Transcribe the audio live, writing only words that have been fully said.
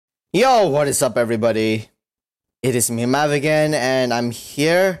Yo, what is up, everybody? It is me, Mav, again, and I'm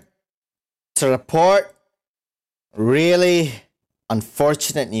here to report really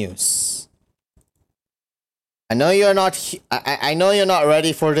unfortunate news. I know you're not. I know you're not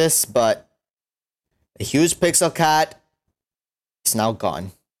ready for this, but the huge pixel cat is now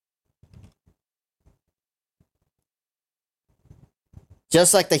gone.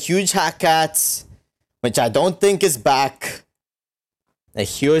 Just like the huge hat cats, which I don't think is back. The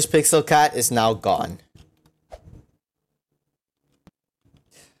huge pixel cat is now gone.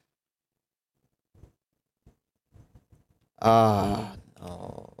 Ah,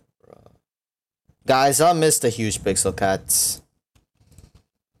 no, bro. Guys, I miss the huge pixel cats.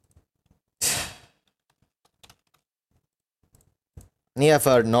 And you have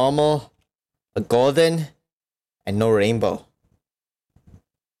a normal, a golden, and no rainbow.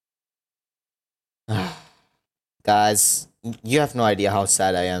 Guys, you have no idea how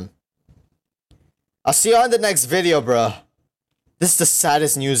sad I am. I'll see you on the next video, bro. This is the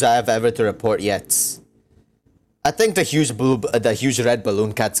saddest news I have ever to report yet. I think the huge red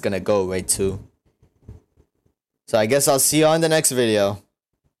balloon cat's gonna go away too. So I guess I'll see you on the next video.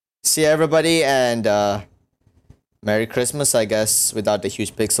 See everybody, and Merry Christmas, I guess, without the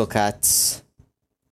huge pixel cats.